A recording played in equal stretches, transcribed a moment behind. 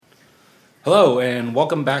Hello, and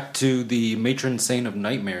welcome back to the Matron Saint of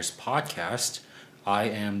Nightmares podcast. I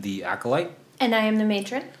am the Acolyte. And I am the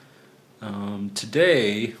matron.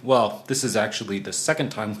 Today, this is actually the second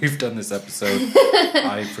time we've done this episode.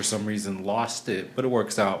 I, for some reason, lost it, but it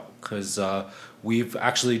works out because we've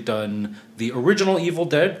actually done the original Evil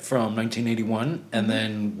Dead from 1981, and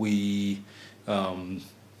then we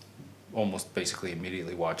almost basically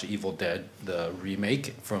immediately watched Evil Dead, the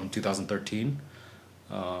remake from 2013.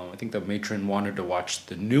 I think the matron wanted to watch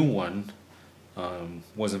the new one.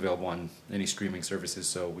 Wasn't available on any streaming services,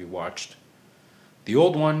 so we watched the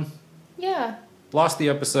old one. Yeah. Lost the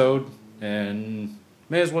episode, and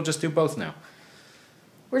may as well just do both now.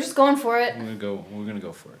 We're just going for it. We're gonna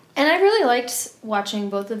go for it. And I really liked watching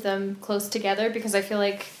both of them close together because I feel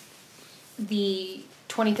like the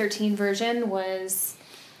 2013 version was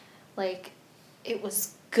it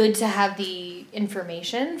was good to have the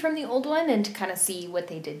information from the old one and to kind of see what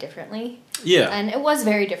they did differently. Yeah. And it was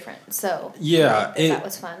very different, so yeah, that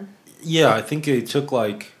was fun. Yeah, I think it took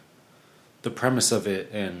the premise of it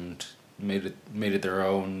and made it their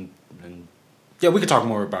own. And yeah, we could talk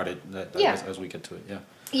more about it as we get to it. Yeah.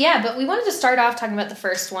 Yeah, but we wanted to start off talking about the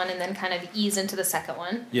first one and then kind of ease into the second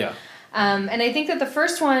one. Yeah. And I think that the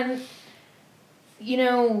first one,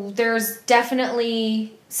 there's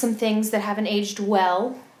definitely some things that haven't aged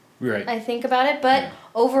well. Right. I think about it, but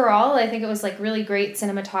overall, I think it was really great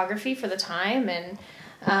cinematography for the time, and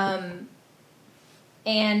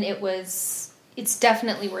it's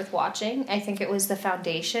definitely worth watching. I think it was the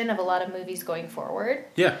foundation of a lot of movies going forward.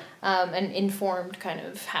 Yeah. And informed kind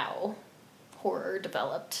of how horror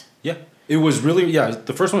developed. Yeah. It was really,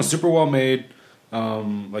 the first one was super well made.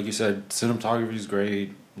 Like you said, cinematography is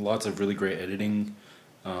great. Lots of really great editing.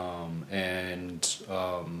 And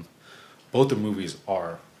both the movies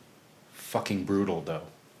are fucking brutal, though.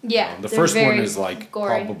 Yeah. The first one is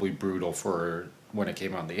gory. Probably brutal for when it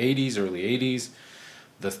came out in the 80s, early 80s.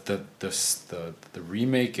 The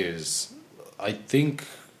remake is, I think,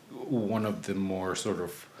 one of the more sort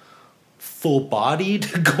of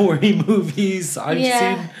full-bodied gory movies I've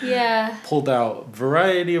seen. Yeah. Pulled out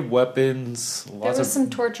variety of weapons. There was some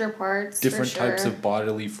torture parts. Different for sure. types of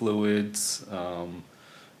bodily fluids.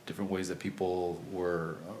 Different ways that people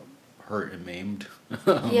were hurt and maimed.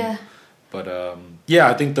 Yeah. But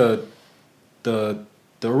I think the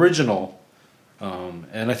original.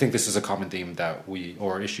 And I think this is a common theme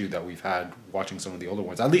issue that we've had watching some of the older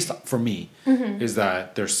ones, at least for me, is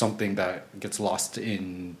that there's something that gets lost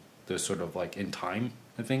in the sort of in time,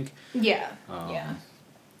 I think. Yeah, yeah.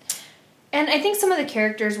 And I think some of the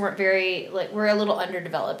characters weren't were a little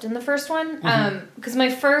underdeveloped in the first one. Because my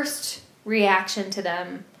first reaction to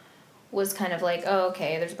them was kind of oh,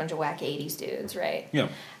 okay, there's a bunch of wacky 80s dudes, right? Yeah.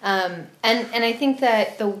 And I think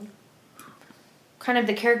that the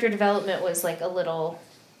character development was a little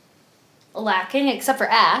lacking, except for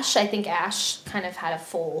Ash. I think Ash kind of had a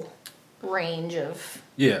full range of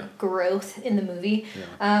growth in the movie.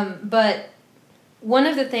 Yeah. But one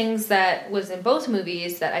of the things that was in both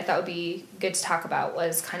movies that I thought would be good to talk about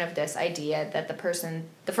was kind of this idea that the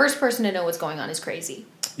first person to know what's going on is crazy.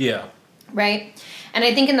 Yeah. Right? And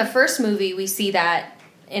I think in the first movie we see that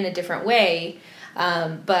in a different way,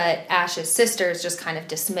 but Ash's sister is just kind of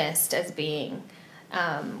dismissed as being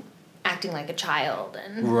acting like a child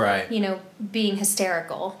and being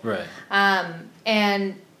hysterical. Right.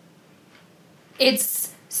 And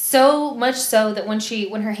it's so much so that when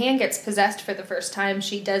her hand gets possessed for the first time,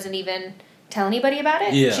 she doesn't even tell anybody about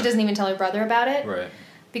it. Yeah. She doesn't even tell her brother about it. Right.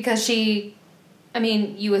 Because you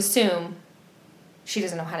assume she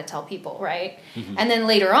doesn't know how to tell people, right? Mm-hmm. And then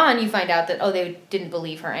later on you find out that, they didn't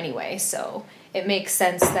believe her anyway, so it makes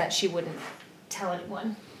sense that she wouldn't tell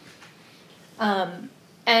anyone.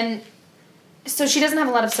 And so she doesn't have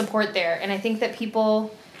a lot of support there, and I think that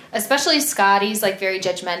people, especially Scotty's very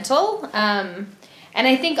judgmental, and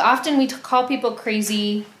I think often we call people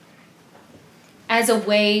crazy as a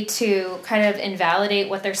way to kind of invalidate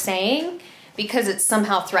what they're saying because it's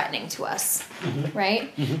somehow threatening to us,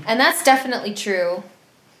 right? Mm-hmm. And that's definitely true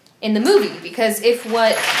in the movie, because if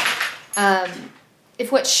what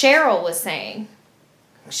Cheryl was saying,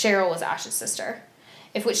 Cheryl was Ash's sister,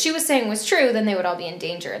 if what she was saying was true, then they would all be in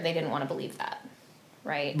danger, and they didn't want to believe that,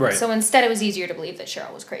 right? Right. So instead it was easier to believe that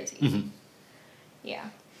Cheryl was crazy. Mm-hmm. Yeah.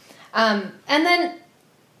 And then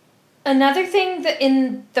another thing that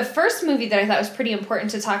in the first movie that I thought was pretty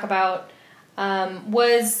important to talk about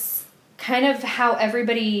was kind of how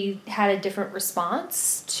everybody had a different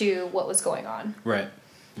response to what was going on. Right.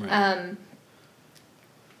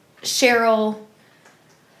 Cheryl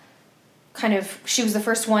she was the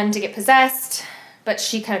first one to get possessed, but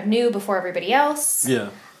she kind of knew before everybody else. Yeah.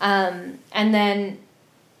 And then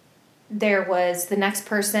there was the next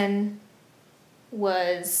person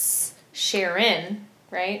was Sharon,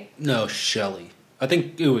 right? No, Shelley. I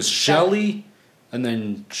think it was Shelley and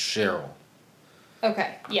then Cheryl.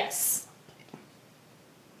 Okay, yes.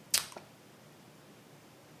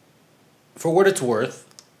 For what it's worth,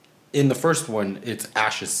 in the first one, it's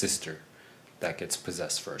Ash's sister that gets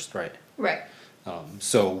possessed first, right? Right.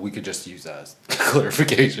 So we could just use that as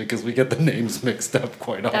clarification because we get the names mixed up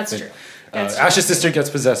quite often. That's true. Ash's sister gets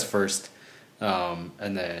possessed first, and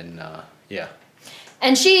then, yeah.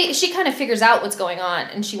 And she kind of figures out what's going on,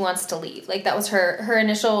 and she wants to leave. Like, that was her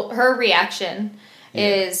initial reaction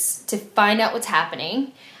is to find out what's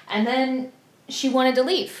happening, and then she wanted to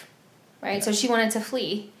leave, right? Yeah. So she wanted to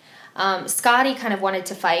flee. Scotty kind of wanted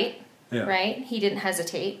to fight, right? He didn't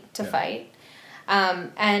hesitate to fight.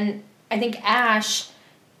 And I think Ash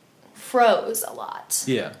froze a lot.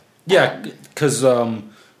 Yeah. Yeah, because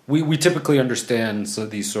we typically understand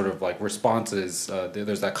these sort of like responses.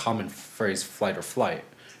 There's that common phrase, flight or flight.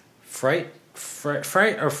 Fright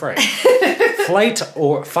or fright? Flight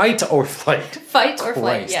or fight or flight? Fight or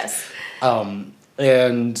flight, yes.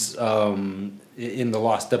 And in the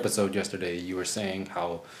Lost episode yesterday, you were saying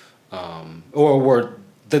how, or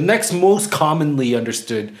the next most commonly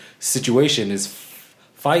understood situation is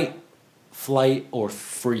fight, flight, or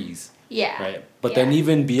freeze. Yeah. Right? But then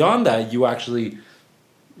even beyond that, you actually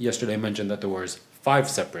yesterday mentioned that there was 5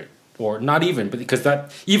 separate, or not even, but because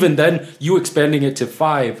that, even then, you expanding it to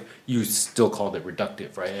 5, you still called it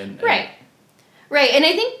reductive, right? Right. And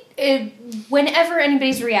I think whenever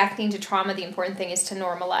anybody's reacting to trauma, the important thing is to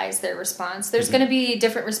normalize their response. There's going to be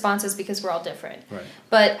different responses because we're all different. Right.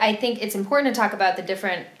 But I think it's important to talk about the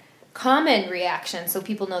different common reactions so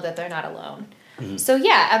people know that they're not alone. Mm-hmm. So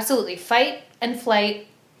yeah, absolutely. Fight and flight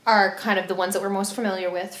are kind of the ones that we're most familiar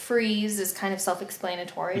with. Freeze is kind of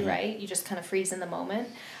self-explanatory, right? You just kind of freeze in the moment.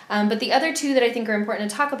 But the other 2 that I think are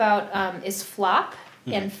important to talk about is flop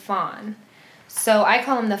and fawn. So I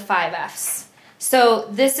call them the 5 Fs. So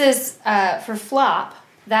this is, for flop,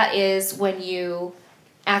 that is when you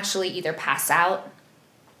actually either pass out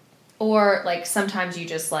or, like, sometimes you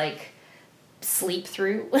just, like, sleep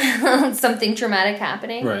through something traumatic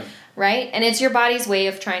happening. Right? And it's your body's way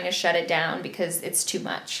of trying to shut it down because it's too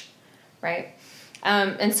much, right?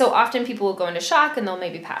 And so often people will go into shock and they'll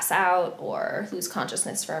maybe pass out or lose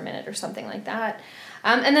consciousness for a minute or something like that.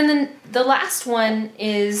 And then the last one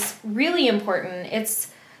is really important.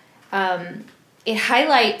 It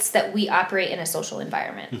highlights that we operate in a social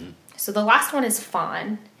environment. Mm-hmm. So the last one is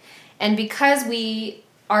fawn. And because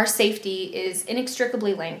our safety is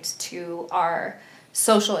inextricably linked to our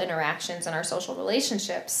social interactions and our social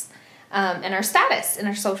relationships, and our status in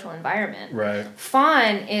our social environment. Right.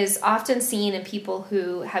 Fawn is often seen in people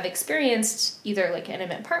who have experienced either like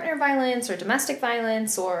intimate partner violence or domestic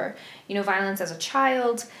violence or, violence as a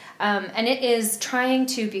child. And it is trying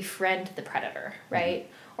to befriend the predator, right?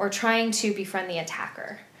 Or trying to befriend the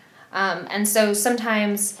attacker. And so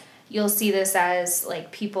sometimes you'll see this as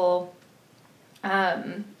like people,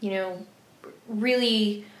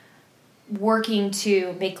 really working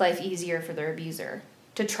to make life easier for their abuser,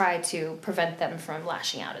 to try to prevent them from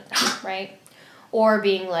lashing out at them, right? Or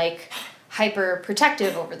being like hyper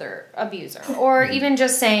protective over their abuser, or even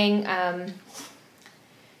just saying,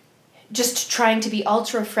 just trying to be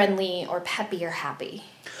ultra friendly or peppy or happy.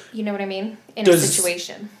 You know what I mean? In a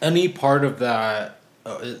situation. Any part of that,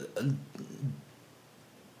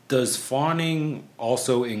 does fawning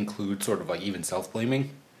also include sort of like even self-blaming?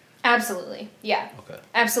 Absolutely. Yeah. Okay.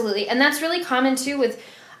 Absolutely. And that's really common too with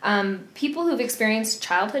people who've experienced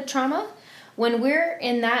childhood trauma. When we're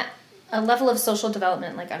in that level of social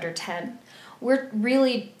development, like under 10, we're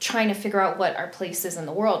really trying to figure out what our place is in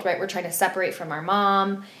the world, right? We're trying to separate from our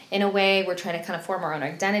mom in a way. We're trying to kind of form our own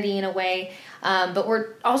identity in a way. But we're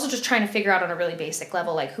also just trying to figure out on a really basic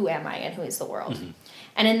level, like, who am I and who is the world? Mm-hmm.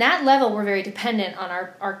 And in that level, we're very dependent on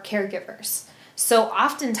our caregivers. So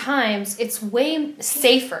oftentimes, it's way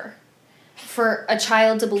safer for a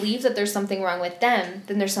child to believe that there's something wrong with them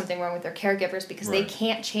than there's something wrong with their caregivers, because they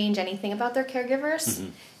can't change anything about their caregivers,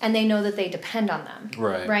 and they know that they depend on them.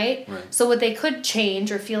 Right? So what they could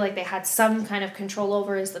change or feel like they had some kind of control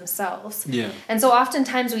over is themselves. Yeah. And so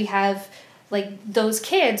oftentimes we have, like, those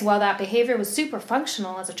kids, while that behavior was super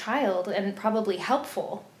functional as a child and probably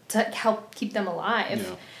helpful to help keep them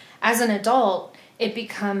alive, as an adult, it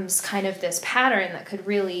becomes kind of this pattern that could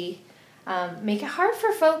really make it hard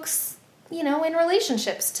for folks, in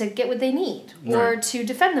relationships to get what they need, or to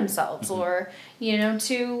defend themselves, or,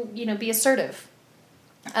 to, be assertive.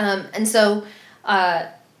 And so,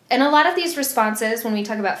 and a lot of these responses, when we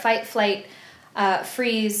talk about fight, flight,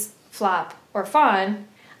 freeze, flop, or fawn,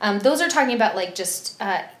 those are talking about like just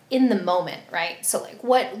in the moment, right? So like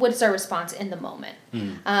what is our response in the moment?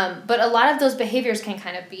 But a lot of those behaviors can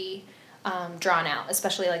kind of be drawn out,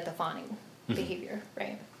 especially like the fawning behavior,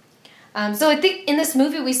 right? So I think in this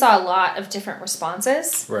movie we saw a lot of different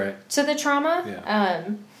responses to the trauma.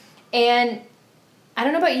 Yeah. And I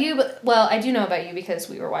don't know about you, but well, I do know about you because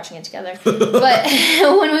we were watching it together. But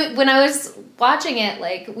when I was watching it,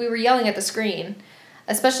 like we were yelling at the screen,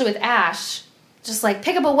 especially with Ash, just like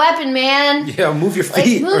pick up a weapon, man. Yeah, move your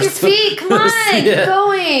feet. Like, move your feet. Come on, keep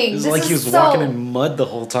going. It's like he was walking in mud the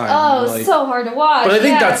whole time. Oh, like, so hard to watch. But I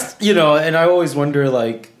think that's and I always wonder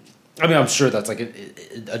like. I mean, I'm sure that's like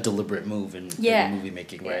a deliberate move in movie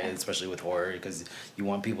making, right? Especially with horror, because you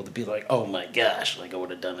want people to be like, "Oh my gosh, like I would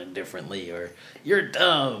have done it differently," or "You're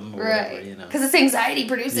dumb," or right? Whatever, because it's anxiety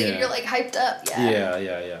producing, and you're like hyped up.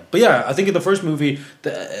 Yeah. But yeah, I think in the first movie,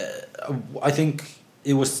 I think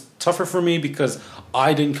it was tougher for me because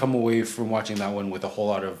I didn't come away from watching that one with a whole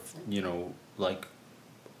lot of like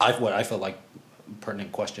what I felt like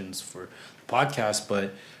pertinent questions for the podcast,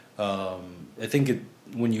 but I think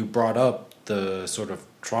when you brought up the sort of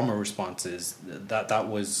trauma responses, that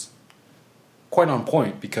was quite on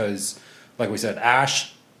point because, like we said,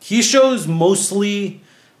 Ash, he shows mostly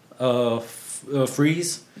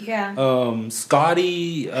freeze. Yeah.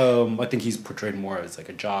 Scotty, I think he's portrayed more as like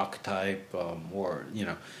a jock type, or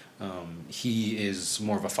he is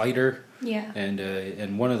more of a fighter. Yeah.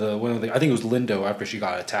 And one of the I think it was Lindo after she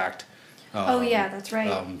got attacked. Yeah, that's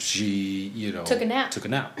right. She, took a nap.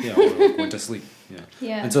 Yeah, or went to sleep.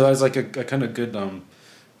 Yeah. And so that was like a kind of good,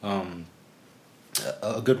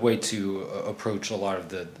 a good way to approach a lot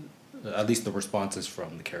of at least the responses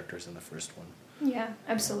from the characters in the first one. Yeah,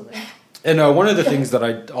 absolutely. And one of the things that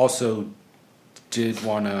I also did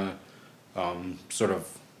want to sort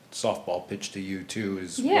of softball pitch to you too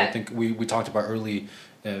is I think we talked about early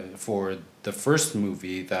for the first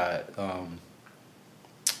movie that.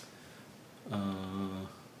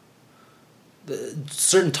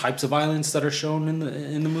 Certain types of violence that are shown in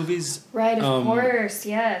the movies, right? Of course,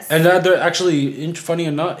 yes. And they're actually funny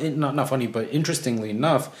enough, not funny, but interestingly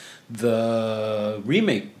enough, the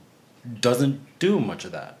remake doesn't do much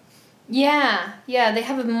of that. Yeah, they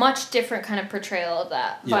have a much different kind of portrayal of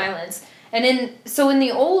that violence. And in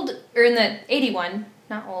the 81,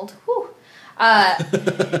 not old, the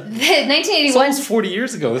 1981. It's almost 40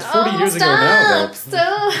 years ago. It's 40 years ago now, though.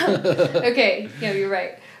 Stop. Okay, yeah, you're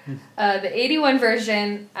right. The 81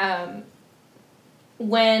 version,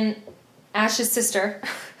 when Ash's sister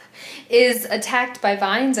is attacked by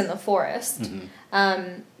vines in the forest,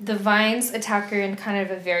 the vines attack her in kind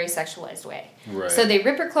of a very sexualized way. Right. So they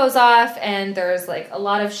rip her clothes off, and there's like a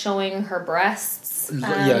lot of showing her breasts.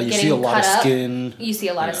 You see a lot of skin. You see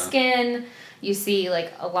a lot of skin. You see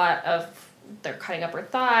like a lot of they're cutting up her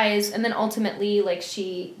thighs, and then ultimately like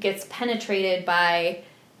she gets penetrated by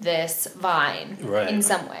this vine in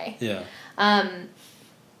some way. Yeah.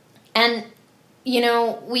 And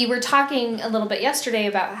we were talking a little bit yesterday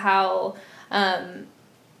about how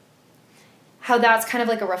that's kind of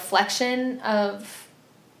like a reflection of,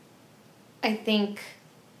 I think,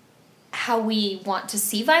 how we want to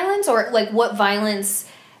see violence, or like what violence.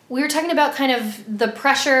 We were talking about kind of the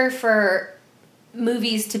pressure for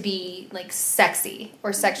movies to be like sexy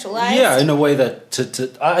or sexualized. Yeah, in a way that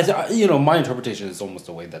my interpretation is almost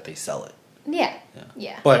the way that they sell it. Yeah.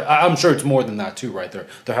 But I'm sure it's more than that too, right? There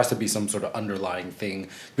has to be some sort of underlying thing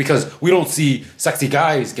because we don't see sexy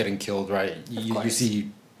guys getting killed, right? You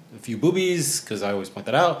see a few boobies because I always point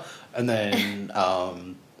that out, and then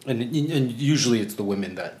and usually it's the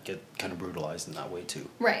women that get kind of brutalized in that way too.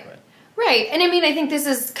 Right. And I mean, I think this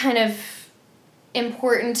is kind of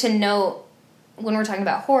important to note when we're talking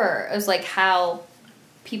about horror, is like how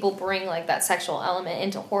people bring like that sexual element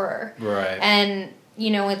into horror. Right. And,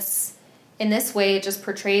 it's in this way it just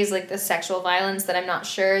portrays like the sexual violence that I'm not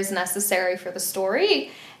sure is necessary for the story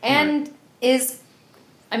and is,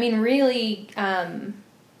 I mean, really,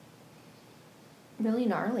 really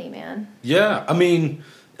gnarly, man. Yeah. I mean,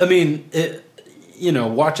 it,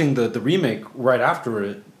 watching the remake right after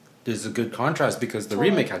it is a good contrast because the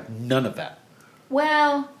remake had none of that.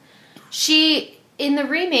 Well, in the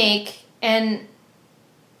remake, and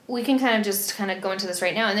we can kind of go into this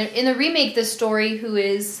right now. And in the remake, the story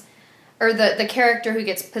the character who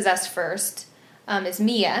gets possessed first is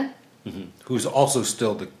Mia. Mm-hmm. Who's also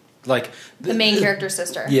still the main character's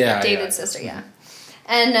sister. Yeah. David's sister, yeah.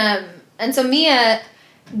 And so Mia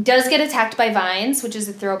does get attacked by vines, which is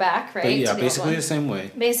a throwback, right? But yeah, basically the same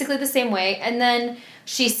way. Basically the same way. And then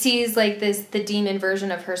she sees like the demon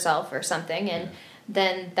version of herself or something, and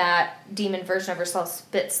then that demon version of herself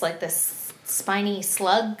spits like this spiny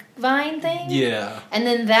slug vine thing. Yeah. And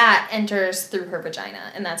then that enters through her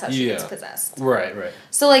vagina, and that's how she gets possessed. Right.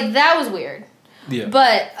 So, like, that was weird. Yeah.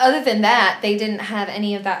 But other than that, they didn't have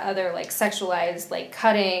any of that other, like, sexualized, like,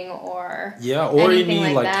 cutting or or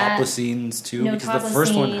any, like that. topless scenes, too. No because topless the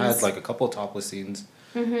first one scenes. had, like, a couple of topless scenes.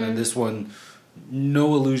 Mm-hmm. And this one,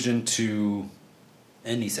 no allusion to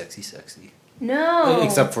any sexy. No.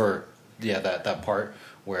 Except for, that part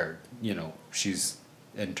where, she's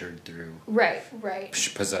entered through... Right.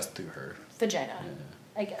 Possessed through her... vagina,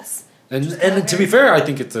 I guess. And to be fair, I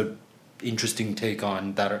think it's a interesting take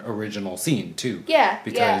on that original scene, too. Yeah,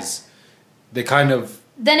 because they kind of...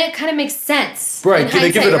 Then it kind of makes sense. Right,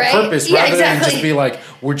 they give it a purpose rather than exactly. just be like,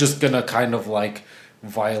 we're just gonna kind of like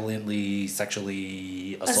violently,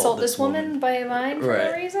 sexually assault this woman by a vine for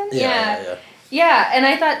no reason? Yeah, and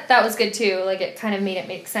I thought that was good too. Like, it kind of made it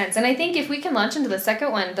make sense. And I think if we can launch into the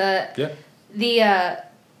second one,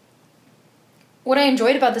 what I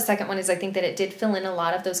enjoyed about the second one is I think that it did fill in a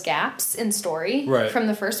lot of those gaps in story from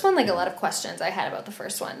the first one. Like, a lot of questions I had about the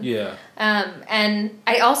first one. Yeah. And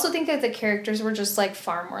I also think that the characters were just, like,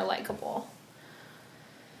 far more likable.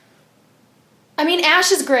 I mean,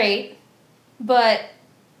 Ash is great, but...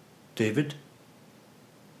 David,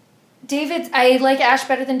 I like Ash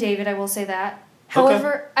better than David, I will say that.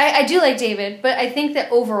 However, I do like David, but I think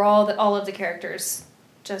that overall that all of the characters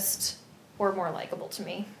just were more likable to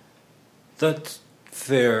me. That's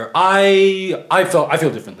fair. I feel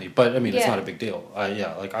differently, but I mean it's not a big deal.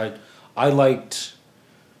 I liked.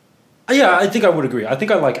 Yeah, I think I would agree. I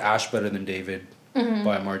think I like Ash better than David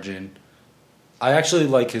by a margin. I actually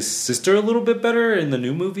like his sister a little bit better in the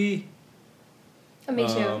new movie. Me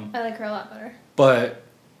too. I like her a lot better. But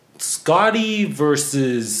Scotty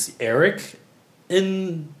versus Eric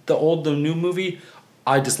in the new movie,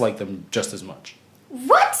 I dislike them just as much.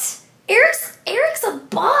 What? Eric's a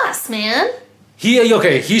boss, man.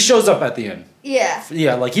 He shows up at the end. Yeah.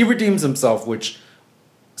 Yeah, like he redeems himself, which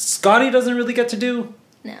Scotty doesn't really get to do.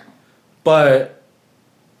 No. But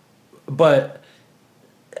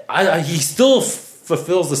he still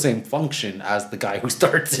fulfills the same function as the guy who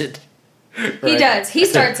starts it. Right? He does. He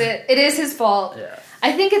starts it. It is his fault. Yeah.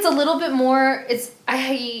 I think it's a little bit more.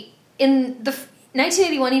 In the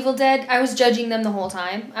 1981 Evil Dead, I was judging them the whole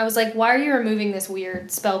time. I was like, why are you removing this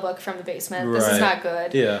weird spell book from the basement? This is not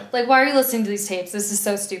good. Yeah. Like, why are you listening to these tapes? This is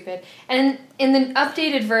so stupid. And in the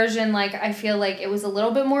updated version, like, I feel like it was a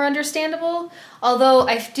little bit more understandable. Although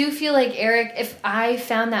I do feel like Eric, if I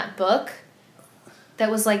found that book that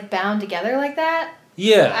was, like, bound together like that,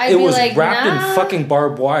 yeah, it was like, wrapped in fucking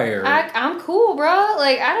barbed wire. I'm cool, bro.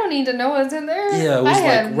 Like, I don't need to know what's in there. Yeah, it was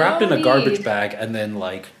like wrapped in a garbage bag and then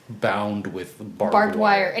like bound with barbed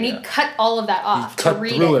wire. And he cut all of that off to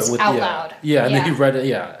read it out loud. Yeah, and then he read it.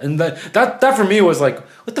 Yeah, and that for me was like,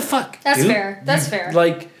 what the fuck? That's dude? fair. That's fair.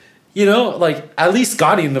 Like, like at least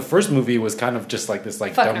Scotty in the first movie was kind of just like this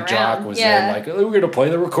like fucking dumb around. jock was there like, we're gonna play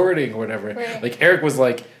the recording or whatever. Right. Like Eric was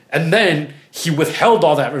like, and then he withheld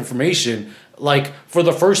all that information. Like, for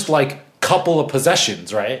the first, like, couple of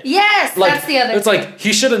possessions, right? Yes, like, that's the other It's like,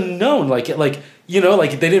 he should have known, like, they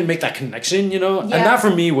didn't make that connection, Yeah. And that,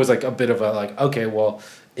 for me, was, like, a bit of a, like, okay, well,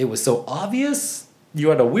 it was so obvious. You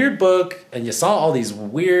had a weird book, and you saw all these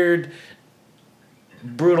weird,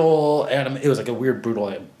 brutal anime. It was, like, a weird,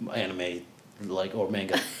 brutal anime, like, or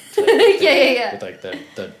manga. Yeah. With, like,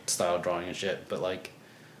 the style drawing and shit. But, like,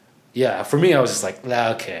 yeah, for me, I was just like,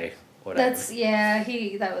 okay, whatever.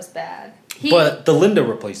 That was bad. But the Linda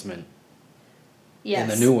replacement in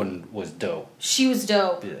the new one was dope. She was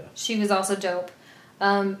dope. Yeah. She was also dope.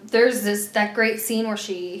 There's that great scene where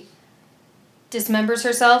she dismembers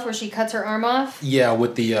herself, where she cuts her arm off. Yeah,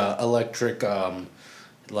 with the electric,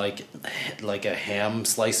 like a ham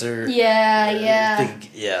slicer. Yeah.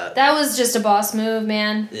 Yeah. That was just a boss move,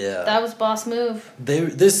 man. Yeah. That was boss move.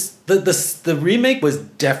 The remake was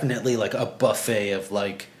definitely like a buffet of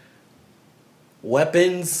like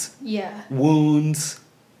weapons, wounds,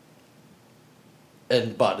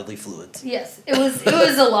 and bodily fluids. Yes, it was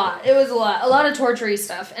a lot. It was a lot of torture-y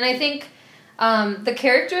stuff, and I think the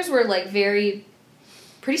characters were like pretty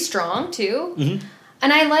strong too. Mm-hmm.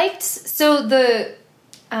 And I liked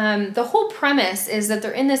the whole premise is that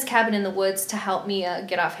they're in this cabin in the woods to help Mia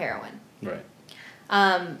get off heroin, right?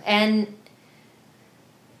 And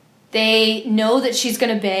they know that she's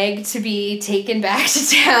going to beg to be taken back to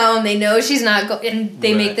town. They know she's not and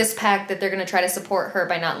they make this pact that they're going to try to support her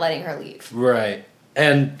by not letting her leave. Right.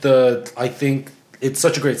 And I think it's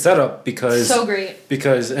such a great setup because... So great.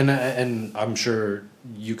 Because, and I'm sure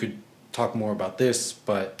you could talk more about this,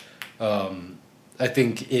 but I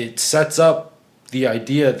think it sets up the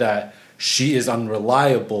idea that she is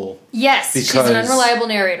unreliable. Yes, she's an unreliable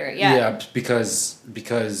narrator. Yeah. Yeah,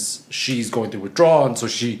 because she's going through withdrawal, and so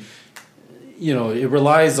she, it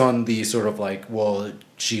relies on the sort of like, well,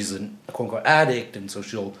 she's a quote unquote addict, and so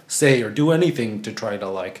she'll say or do anything to try to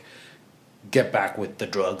like get back with the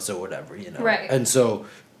drugs or whatever, Right. And so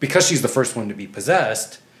because she's the first one to be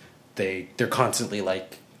possessed, they're constantly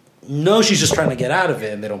like, no, she's just trying to get out of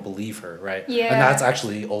it, and they don't believe her, right? Yeah. And that's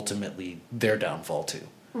actually ultimately their downfall too.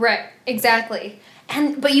 Right, exactly.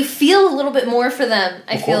 But you feel a little bit more for them,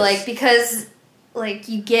 I feel like, because, like,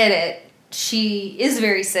 you get it. She is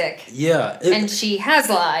very sick. Yeah. And she has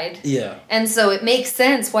lied. Yeah. And so it makes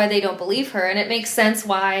sense why they don't believe her, and it makes sense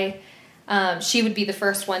why she would be the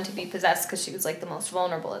first one to be possessed, because she was, like, the most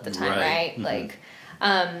vulnerable at the time, right? Mm-hmm. Like,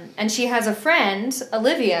 and she has a friend,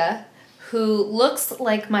 Olivia, who looks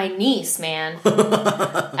like my niece, man,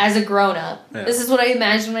 as a grown-up. Yeah. This is what I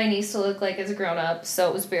imagined my niece to look like as a grown-up, so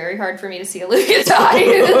it was very hard for me to see Olivia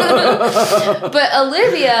die. But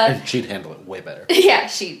Olivia... And she'd handle it way better. Yeah,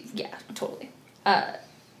 totally.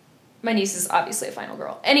 My niece is obviously a final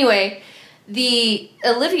girl. Anyway, the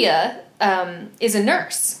Olivia is a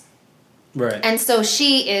nurse. Right. And so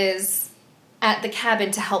she is at the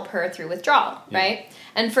cabin to help her through withdrawal, right?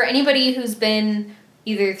 And for anybody who's been...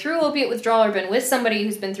 either through opiate withdrawal or been with somebody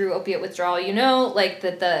who's been through opiate withdrawal, like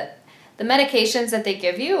that the medications that they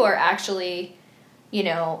give you are actually,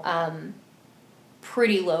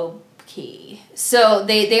 pretty low key. So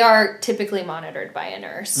they are typically monitored by a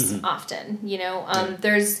nurse often,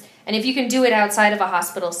 and if you can do it outside of a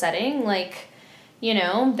hospital setting, like,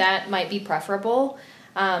 that might be preferable.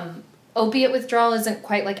 Opiate withdrawal isn't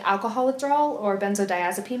quite like alcohol withdrawal or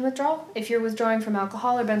benzodiazepine withdrawal. If you're withdrawing from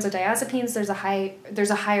alcohol or benzodiazepines, there's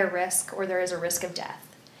a higher risk, or there is a risk of death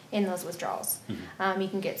in those withdrawals. Mm-hmm. You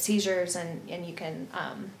can get seizures and you can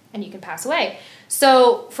pass away.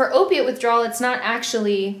 So for opiate withdrawal, it's not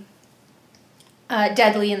actually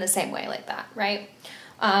deadly in the same way like that, right?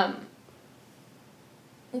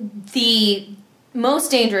 The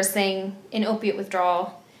most dangerous thing in opiate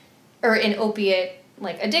withdrawal, or in opiate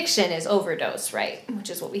addiction, is overdose, right? Which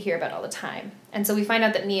is what we hear about all the time. And so we find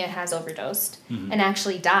out that Mia has overdosed and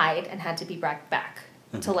actually died and had to be brought back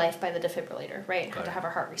to life by the defibrillator, right? Had to have her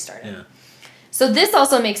heart restarted. Yeah. So this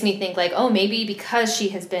also makes me think maybe because she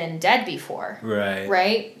has been dead before,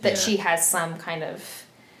 right? That she has some kind of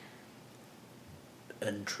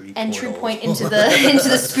entry point into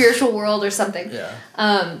the spiritual world or something. Yeah.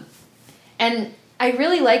 And I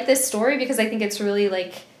really like this story because I think it's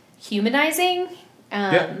really humanizing.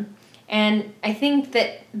 And I think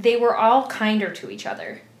that they were all kinder to each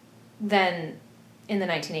other than in the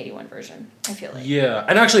 1981 version, I feel like. Yeah,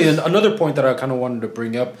 and actually another point that I kind of wanted to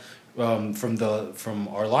bring up from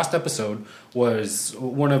our last episode was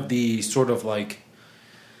one of the sort of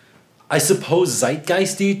I suppose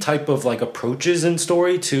zeitgeisty type of approaches in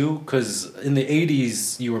story too, because in the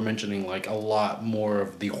 80s you were mentioning a lot more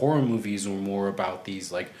of the horror movies were more about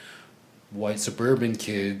these white suburban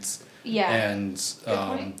kids. Yeah, and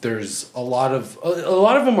there's a lot of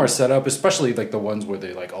them are set up, especially the ones where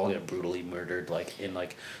they all get brutally murdered, in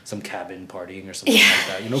some cabin partying or something like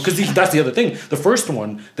that. Because that's the other thing. The first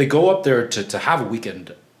one, they go up there to have a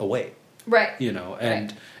weekend away, right?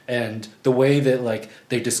 And the way that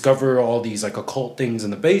they discover all these occult things in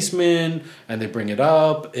the basement and they bring it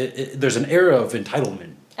up. There's an era of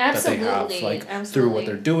entitlement. Absolutely. That they have through what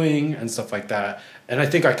they're doing and stuff like that. And I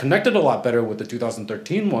think I connected a lot better with the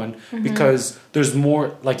 2013 one because there's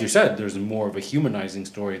more, like you said, there's more of a humanizing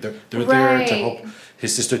story. They're there to help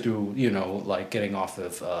his sister through, getting off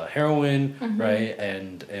of heroin, right?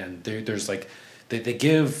 And there's they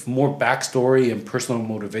give more backstory and personal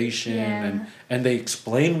motivation and they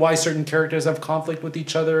explain why certain characters have conflict with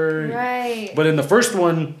each other. Right. But in the first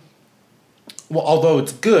one, well, although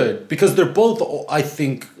it's good because they're both, I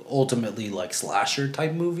think, ultimately slasher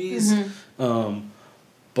type movies,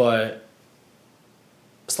 but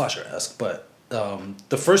slasher-esque. But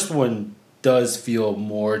the first one does feel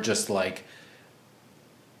more just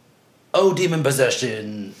demon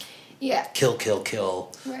possession,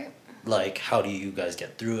 kill, right? How do you guys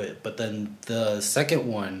get through it? But then the second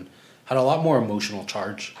one had a lot more emotional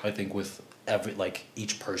charge, I think, with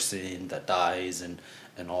each person that dies and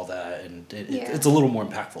all that, and it's a little more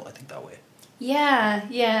impactful, I think, that way.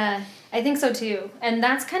 Yeah, I think so too. And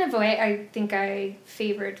that's kind of why I think I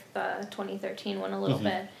favored the 2013 one a little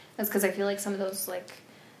bit. That's because I feel some of those,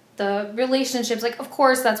 the relationships, of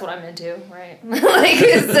course that's what I'm into, right?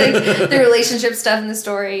 It's the relationship stuff in the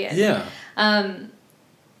story. And,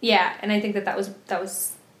 yeah, and I think that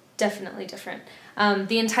was definitely different.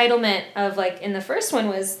 The entitlement of, in the first one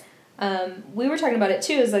was we were talking about it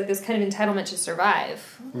too, is like this kind of entitlement to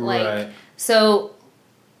survive. Like, right. So,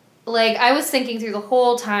 like, I was thinking through the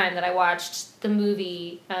whole time that I watched the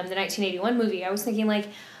movie, the 1981 movie, I was thinking, like,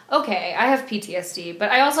 okay, I have PTSD,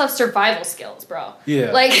 but I also have survival skills, bro.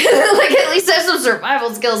 Yeah. Like, like at least I have some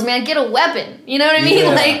survival skills, man. Get a weapon. You know what I mean?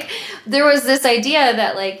 Yeah. Like, there was this idea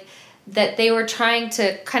that, like, that they were trying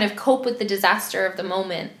to kind of cope with the disaster of the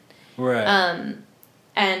moment. Right.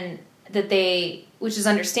 And that they, which is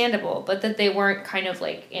understandable, but that they weren't kind of,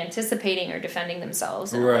 like, anticipating or defending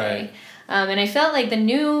themselves in a way. And I felt like the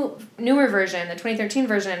newer version, the 2013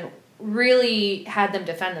 version, really had them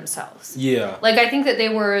defend themselves. Yeah. Like, I think that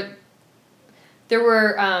there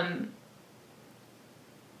were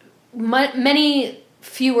many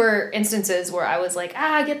fewer instances where I was like,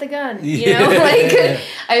 get the gun. You know? Like,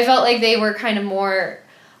 I felt like they were kind of more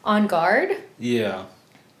on guard. Yeah.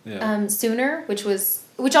 Yeah. Sooner, which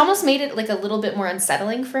almost made it, like, a little bit more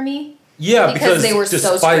unsettling for me. Yeah, because they were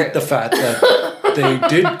despite the fact that they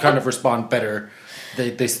did kind of respond better,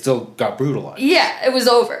 they still got brutalized. Yeah, it was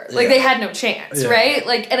over. Like, they had no chance, Yeah. right?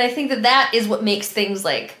 Like, and I think that is what makes things,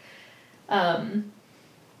 like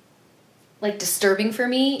disturbing for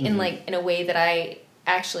me in a way that I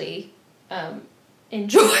actually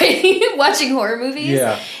enjoy watching horror movies.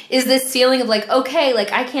 Yeah. Is this feeling of, like, okay,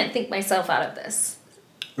 like, I can't think myself out of this.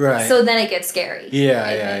 Right. So then it gets scary.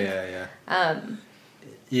 Yeah.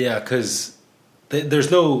 Yeah, because there's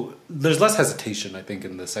less hesitation, I think,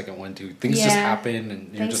 in the second one too. Things just happen,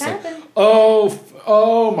 and you're just like,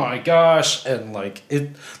 oh my gosh, and like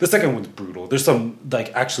the second one's brutal. There's some,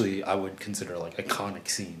 like, actually I would consider, like, iconic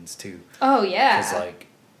scenes too. Oh yeah. Because, like,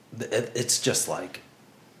 it's just like,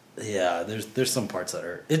 yeah, there's some parts that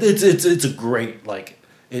are it's a great, like,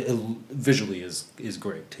 it visually is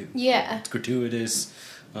great too. Yeah. It's gratuitous.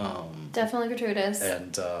 Definitely gratuitous.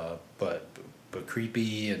 And but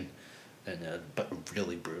creepy but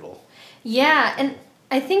really brutal. Yeah, and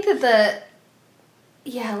I think that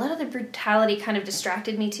a lot of the brutality kind of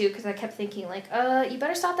distracted me too, because I kept thinking, like, you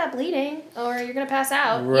better stop that bleeding or you're gonna pass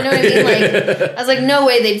out. Right. You know what I mean? Like, I was like, no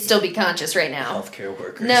way they'd still be conscious right now. Healthcare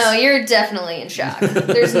workers. No, you're definitely in shock.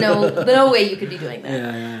 There's no way you could be doing that.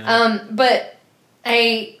 Yeah. But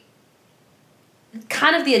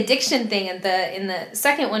kind of the addiction thing in the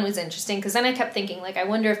second one was interesting, because then I kept thinking, like, I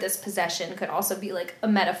wonder if this possession could also be, like, a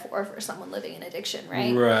metaphor for someone living in addiction,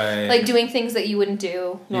 right? Right. Like, doing things that you wouldn't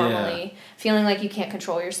do normally, feeling like you can't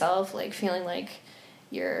control yourself, like, feeling like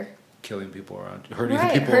you're killing people around you,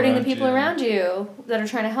 hurting the people around you that are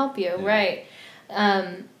trying to help you, right?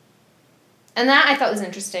 And that I thought was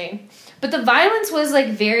interesting. But the violence was, like,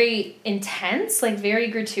 very intense, like, very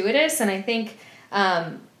gratuitous, and I think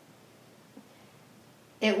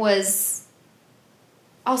it was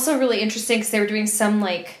also really interesting because they were doing some,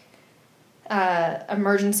 like,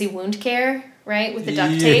 emergency wound care, right, with the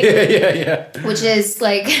duct tape. Yeah. Which is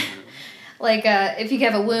like if you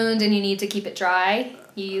have a wound and you need to keep it dry,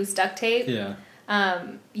 you use duct tape. Yeah.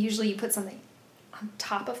 Usually you put something on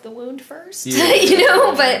top of the wound first, but so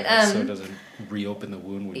it doesn't reopen the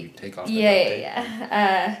wound when you take off.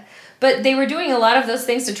 Yeah. But they were doing a lot of those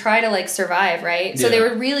things to try to, like, survive, right? So they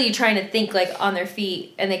were really trying to think, like, on their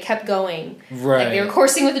feet, and they kept going. Right. Like, they were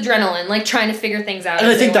coursing with adrenaline, like, trying to figure things out. And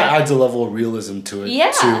I think that adds a level of realism to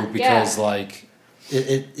it, too, because, like,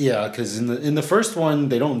 because in the first one,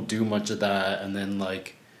 they don't do much of that, and then,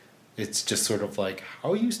 like, it's just sort of like,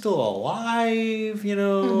 how are you still alive, you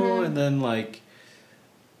know? Mm-hmm. And then, like,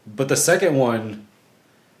 but the second one,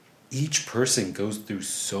 each person goes through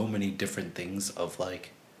so many different things of,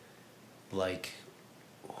 like,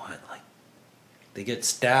 they get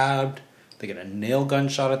stabbed, they get a nail gun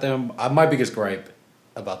shot at them. My biggest gripe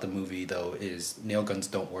about the movie, though, is nail guns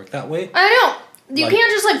don't work that way. I know. You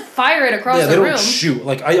can't just, like, fire it across the room. Yeah, they don't shoot.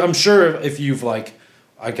 Like, I'm sure if you've, like,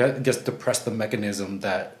 I guess depressed the mechanism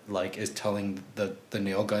that, like, is telling the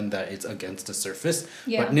nail gun that it's against a surface.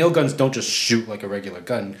 Yeah. But nail guns don't just shoot like a regular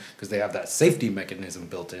gun, because they have that safety mechanism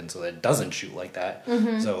built in so that it doesn't shoot like that.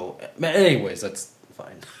 Mm-hmm. So, anyways, that's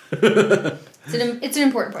fine. It's an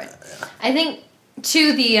important point. Yeah. I think,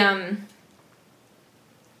 too,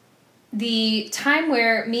 the time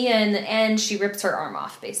where Mia in the end, she rips her arm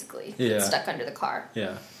off, basically. Yeah. Stuck under the car.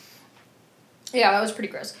 Yeah. Yeah, that was pretty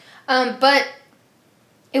gross. But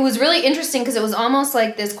it was really interesting because it was almost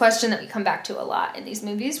like this question that we come back to a lot in these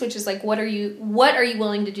movies, which is, like, what are you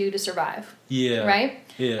willing to do to survive? Yeah. Right?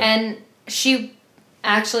 Yeah. And she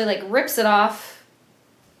actually, like, rips it off,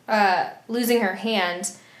 losing her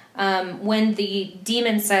hand. when the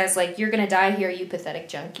demon says, like, you're gonna die here, you pathetic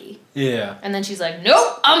junkie. Yeah. And then she's like,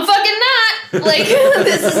 nope, I'm fucking not! Like,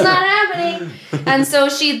 this is not happening. And so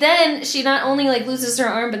she not only, like, loses her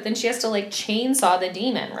arm, but then she has to, like, chainsaw the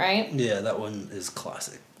demon, right? Yeah, that one is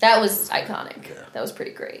classic. That was iconic. Yeah. That was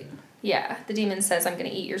pretty great. Mm-hmm. Yeah, the demon says, I'm gonna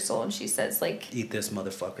eat your soul, and she says, like... Eat this,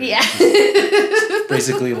 motherfucker. Yeah.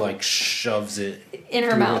 Basically, like, shoves it... in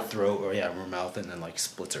her mouth. Her throat, or her mouth, and then, like,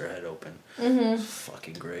 splits her head open. Mm-hmm.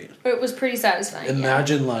 Fucking great. It was pretty satisfying.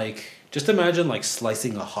 Imagine, like,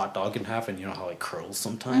 slicing a hot dog in half, and you know how it curls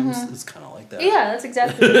sometimes? Mm-hmm. It's kind of like that. Yeah, that's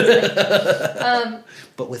exactly what it's like.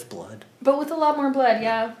 But with blood. But with a lot more blood,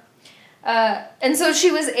 yeah. And so she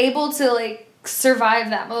was able to, like,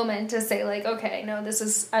 survive that moment to say, like, okay, no,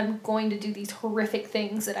 I'm going to do these horrific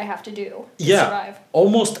things that I have to do to survive.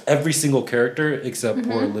 Almost every single character except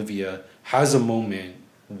poor Olivia has a moment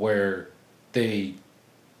where they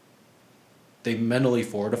mentally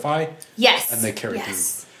fortify. Yes. And they carry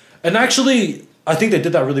through. And actually, I think they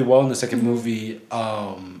did that really well in the second movie.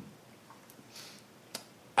 I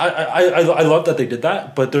love that they did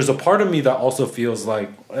that, but there's a part of me that also feels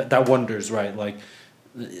like, that wonders, right? Like,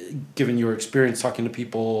 given your experience talking to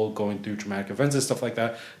people, going through traumatic events and stuff like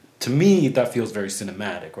that, to me, that feels very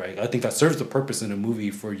cinematic, right? I think that serves the purpose in a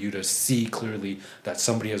movie for you to see clearly that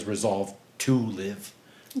somebody has resolved to live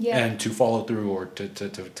and to follow through or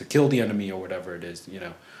to kill the enemy or whatever it is, you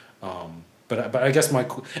know. But I guess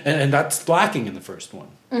and that's lacking in the first one.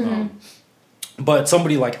 Mm-hmm. But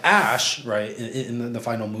somebody like Ash, right, in the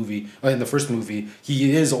final movie, in the first movie,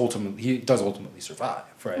 he does ultimately survive,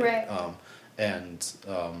 right? Right.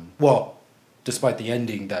 Well, despite the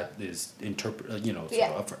ending that is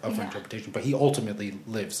up for interpretation, but he ultimately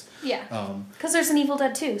lives. Yeah. Because there's an Evil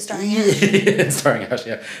Dead 2 starring Ash. Starring Ash,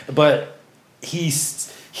 yeah. But he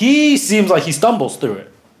seems like he stumbles through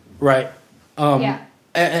it, right?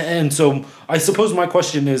 And so I suppose my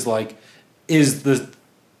question is, like, is the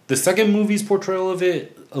second movie's portrayal of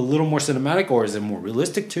it a little more cinematic, or is it more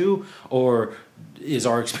realistic too? Or is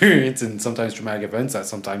our experience in sometimes traumatic events that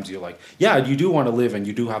sometimes you're like, yeah, you do want to live and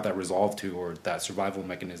you do have that resolve to, or that survival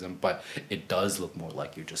mechanism, but it does look more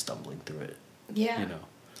like you're just stumbling through it. Yeah. You know?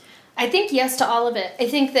 I think yes to all of it. I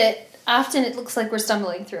think that often it looks like we're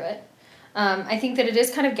stumbling through it. I think that it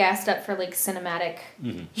is kind of gassed up for, like, cinematic,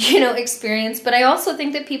 experience. But I also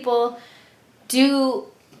think that people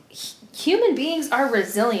human beings are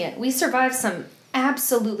resilient. We survive some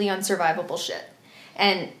absolutely unsurvivable shit.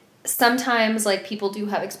 And sometimes, like, people do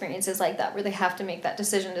have experiences like that where they have to make that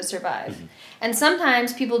decision to survive. Mm-hmm. And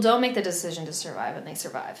sometimes people don't make the decision to survive and they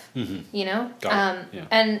survive. Mm-hmm. You know?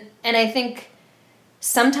 And I think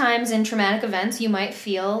sometimes in traumatic events you might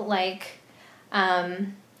feel like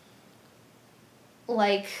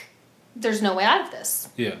there's no way out of this.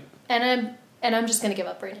 Yeah. And I'm just going to give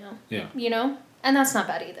up right now. Yeah. You know? And that's not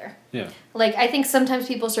bad either. Yeah. Like, I think sometimes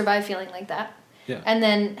people survive feeling like that. Yeah. And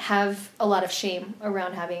then have a lot of shame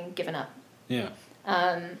around having given up. Yeah.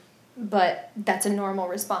 But that's a normal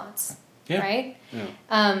response. Yeah. Right?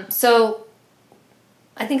 Yeah. So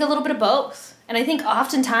I think a little bit of both. And I think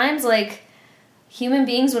oftentimes, like, human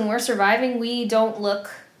beings, when we're surviving, we don't look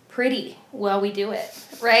pretty while we do it.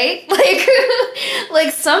 Right?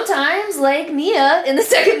 Like sometimes, like Mia in the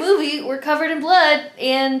second movie, we're covered in blood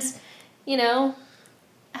and,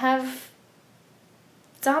 have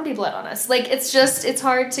zombie blood on us. Like, it's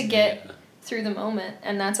hard to get through the moment,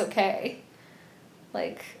 and that's okay.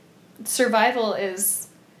 Like, survival is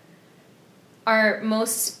our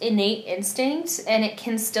most innate instinct, and it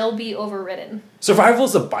can still be overridden. Survival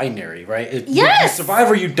is a binary, right? Yes! You survive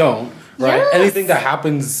or you don't, right? Yes! Anything that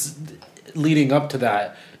happens leading up to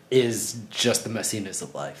that is just the messiness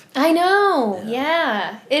of life. I know.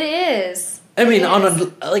 Yeah, it is. I mean,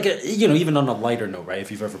 even on a lighter note, right?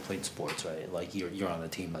 If you've ever played sports, right? Like, you're on a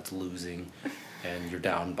team that's losing, and you're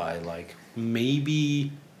down by, like,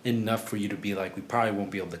 maybe enough for you to be like, we probably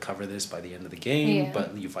won't be able to cover this by the end of the game,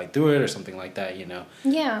 but you fight through it or something like that,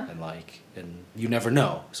 Yeah. And you never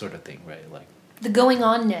know, sort of thing, right? Like, the going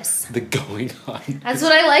on-ness. The going on. That's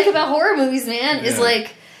what I like about horror movies, man. Is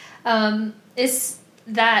like, it's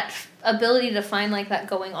that ability to find, like, that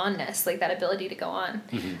going on-ness, like that ability to go on.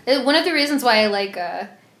 Mm-hmm. One of the reasons why I like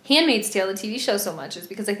Handmaid's Tale, the TV show, so much is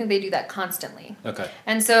because I think they do that constantly. Okay.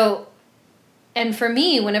 And for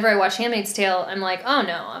me, whenever I watch Handmaid's Tale, I'm like, oh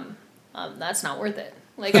no, that's not worth it.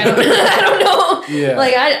 Like, I don't, I don't know. Yeah.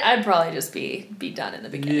 Like, I'd probably just be done in the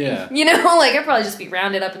beginning. Yeah. Like, I'd probably just be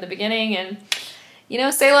rounded up in the beginning and,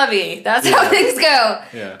 say la vie. That's how things go.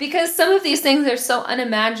 Yeah. Because some of these things are so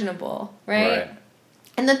unimaginable, right?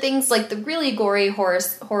 And the things like the really gory,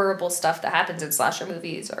 horrible stuff that happens in slasher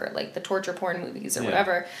movies or like the torture porn movies or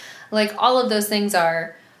whatever, like all of those things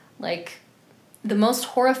are like the most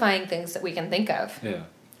horrifying things that we can think of. Yeah.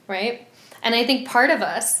 Right? And I think part of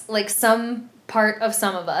us, like some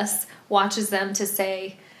of us, watches them to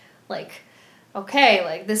say, like, okay,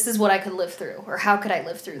 like this is what I could live through, or how could I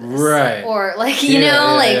live through this? Right. Or like,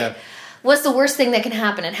 what's the worst thing that can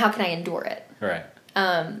happen and how can I endure it? Right.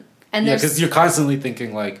 And because you're constantly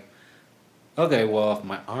thinking like, okay, well, if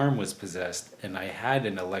my arm was possessed and I had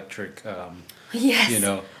an electric,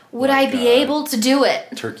 yes, would I be able to do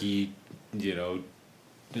it? Turkey,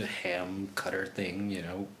 ham cutter thing,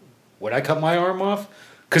 would I cut my arm off?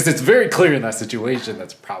 Because it's very clear in that situation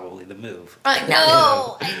that's probably the move. I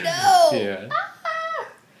know. Yeah.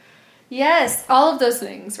 Yes, all of those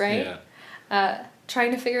things, right? Yeah.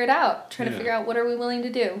 Trying to figure it out. Trying to figure out what are we willing to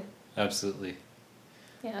do. Absolutely.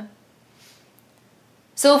 Yeah.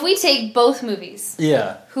 So if we take both movies,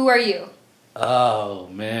 who are you? Oh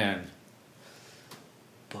man,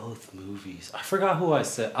 both movies. I forgot who I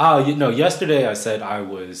said. Oh, yesterday I said I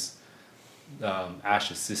was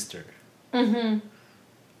Ash's sister. Mm-hmm.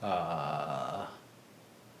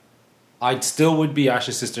 I still would be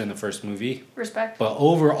Ash's sister in the first movie. Respect. But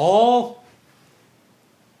overall,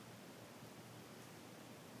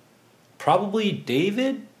 probably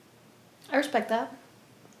David. I respect that.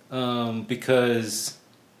 Because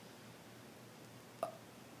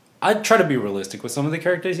I try to be realistic with some of the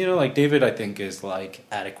characters, like David I think is like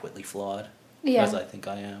adequately flawed. Yeah. As I think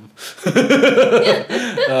I am.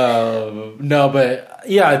 No, but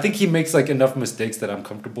yeah, I think he makes like enough mistakes that I'm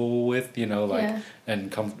comfortable with,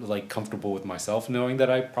 and comfortable with myself knowing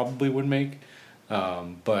that I probably would make.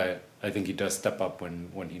 But I think he does step up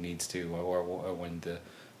when he needs to, or when the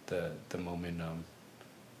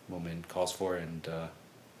moment calls for, and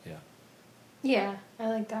Yeah, I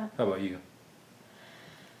like that. How about you?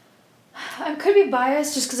 I could be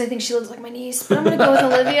biased just because I think she looks like my niece, but I'm going to go with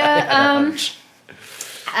Olivia.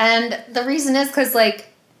 And the reason is because, like,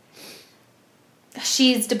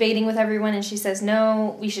 she's debating with everyone and she says,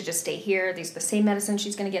 no, we should just stay here. These are the same medicine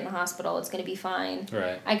she's going to get in the hospital. It's going to be fine.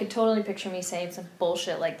 Right. I could totally picture me saying some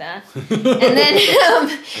bullshit like that. and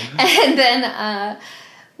then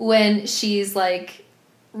when she's, like,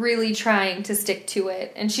 really trying to stick to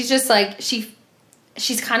it, and she's just, like, she's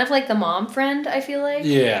kind of like the mom friend, I feel like.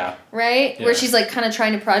 Yeah. Right? Yeah. Where she's like kind of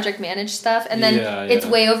trying to project manage stuff, and then it's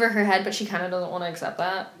way over her head, but she kind of doesn't want to accept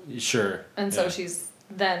that. Sure. And so she's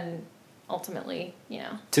then ultimately,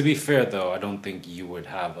 To be fair, though, I don't think you would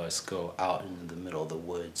have us go out into the middle of the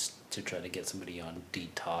woods to try to get somebody on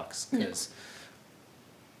detox, because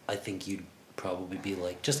I think you'd probably be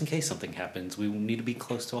like, just in case something happens, we need to be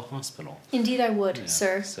close to a hospital. Indeed I would,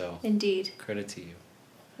 sir. So, indeed. Credit to you.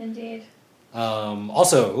 Indeed.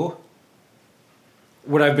 Also,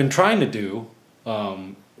 what I've been trying to do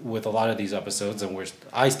with a lot of these episodes, and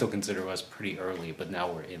I still consider us pretty early, but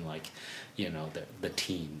now we're in like, the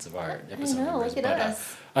teens of our episode numbers. Look at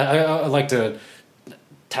us. I like to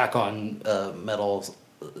tack on metal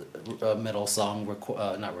song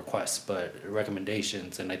not requests, but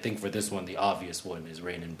recommendations, and I think for this one the obvious one is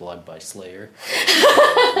 "Rain in Blood" by Slayer.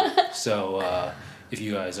 So if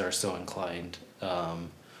you guys are so inclined,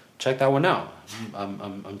 check that one out.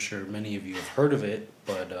 I'm sure many of you have heard of it,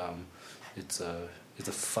 but it's a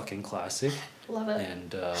fucking classic. Love it.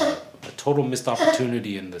 And a total missed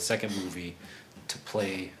opportunity in the second movie to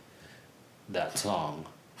play that song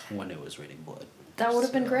when it was Raining Blood. That would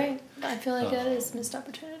have been great. I feel like that is missed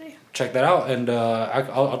opportunity. Check that out, and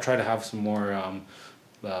I'll try to have some more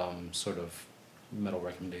sort of metal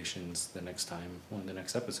recommendations the next time, one of the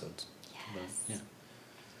next episodes. Yes.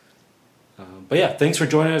 But yeah, thanks for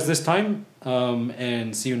joining us this time,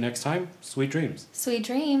 and see you next time. Sweet dreams. Sweet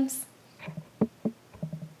dreams.